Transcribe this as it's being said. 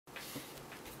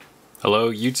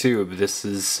Hello YouTube, this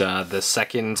is the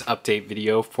second update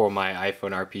video for my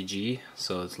iPhone RPG,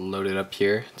 so it's loaded up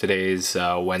here. Today is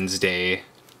Wednesday,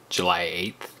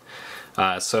 July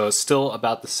 8th. So it's still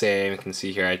about the same. You can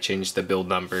see here I changed the build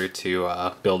number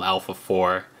to build Alpha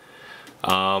 4.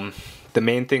 The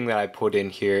main thing that I put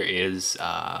in here is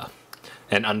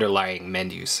an underlying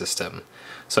menu system.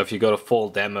 So if you go to full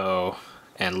demo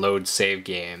and load save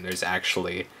game, there's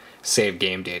actually save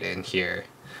game data in here.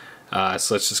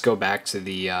 So let's just go back to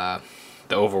the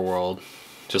overworld,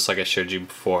 just like I showed you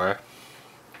before.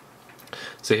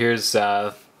 So here's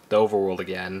the overworld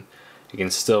again. You can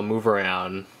still move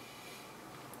around,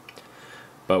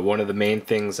 but one of the main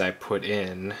things I put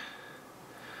in,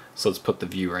 so let's put the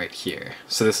view right here.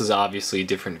 So this is obviously a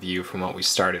different view from what we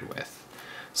started with.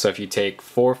 So if you take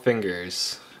 4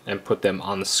 fingers and put them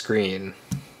on the screen,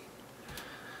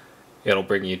 it'll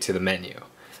bring you to the menu.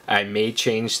 I may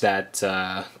change that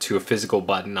to a physical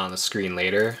button on the screen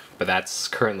later, but that's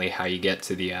currently how you get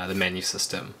to the menu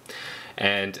system.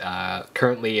 And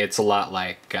currently it's a lot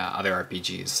like other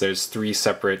RPGs. There's 3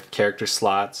 separate character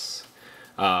slots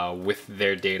with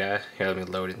their data. Here, let me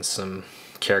load in some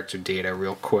character data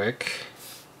real quick.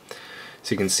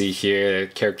 So you can see here,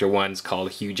 character 1 is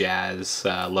called Hugh Jazz,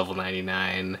 level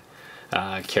 99.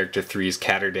 Character 3 is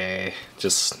Catterday.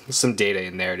 Just some data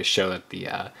in there to show that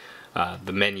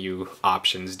the menu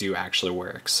options do actually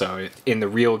work. So in the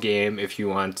real game, if you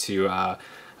want to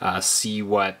see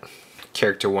what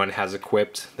character 1 has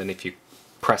equipped, then if you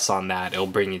press on that, it'll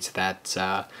bring you to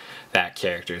that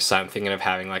character. So I'm thinking of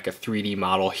having like a 3D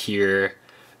model here,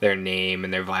 their name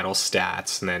and their vital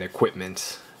stats, and then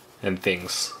equipment and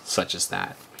things such as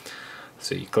that.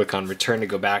 So you click on return to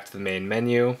go back to the main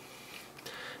menu,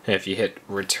 and if you hit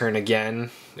return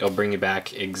again, it'll bring you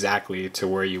back exactly to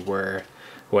where you were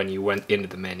when you went into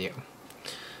the menu.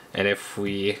 And if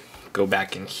we go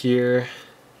back in here,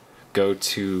 go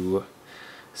to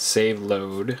save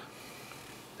load,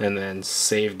 and then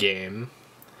save game,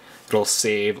 it'll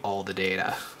save all the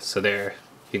data. So there,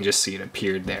 you can just see it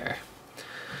appeared there.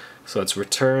 So let's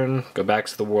return, go back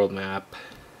to the world map,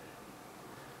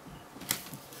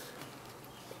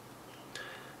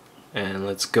 and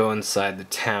let's go inside the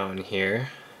town here.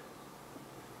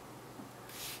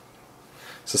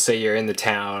 So say you're in the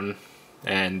town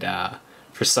and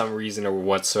for some reason or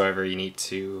whatsoever you need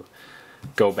to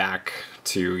go back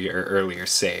to your earlier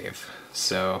save.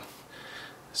 So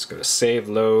let's go to save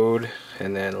load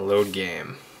and then load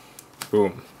game.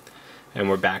 Boom. And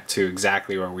we're back to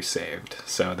exactly where we saved.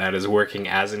 So that is working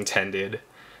as intended.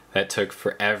 That took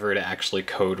forever to actually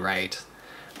code right.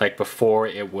 Like before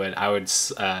I would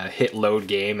hit load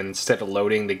game, and instead of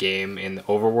loading the game in the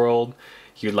overworld,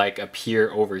 you'd like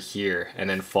appear over here and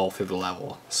then fall through the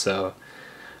level. So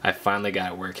I finally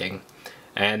got it working.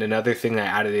 And another thing I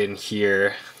added in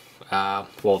here,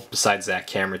 well, besides that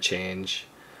camera change,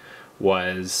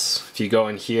 was if you go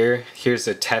in here, here's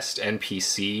a test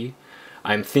NPC.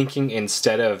 I'm thinking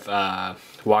instead of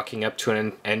walking up to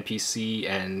an NPC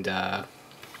and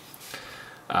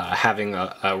having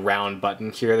a round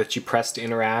button here that you press to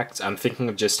interact, I'm thinking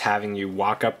of just having you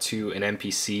walk up to an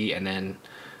NPC and then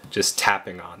just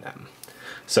tapping on them.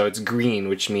 So it's green,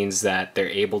 which means that they're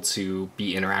able to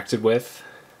be interacted with.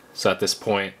 So at this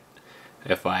point,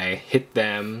 if I hit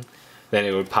them, then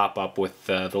it would pop up with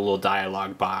the little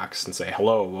dialogue box and say,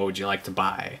 hello, what would you like to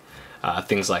buy?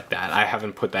 Things like that. I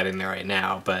haven't put that in there right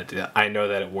now, but I know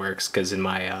that it works because in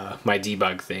my my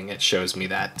debug thing, it shows me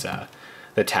that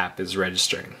the tap is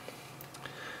registering.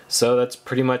 So that's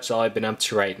pretty much all I've been up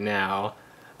to right now.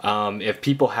 If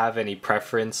people have any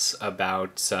preference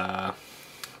about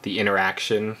the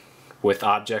interaction with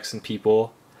objects and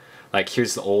people, like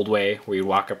here's the old way where you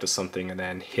walk up to something and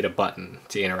then hit a button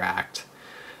to interact.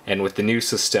 And with the new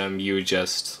system, you would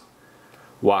just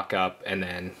walk up and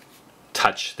then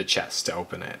touch the chest to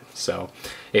open it. So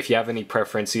if you have any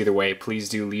preference either way, please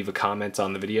do leave a comment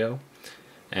on the video.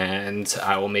 And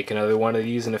I will make another one of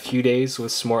these in a few days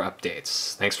with some more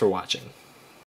updates. Thanks for watching.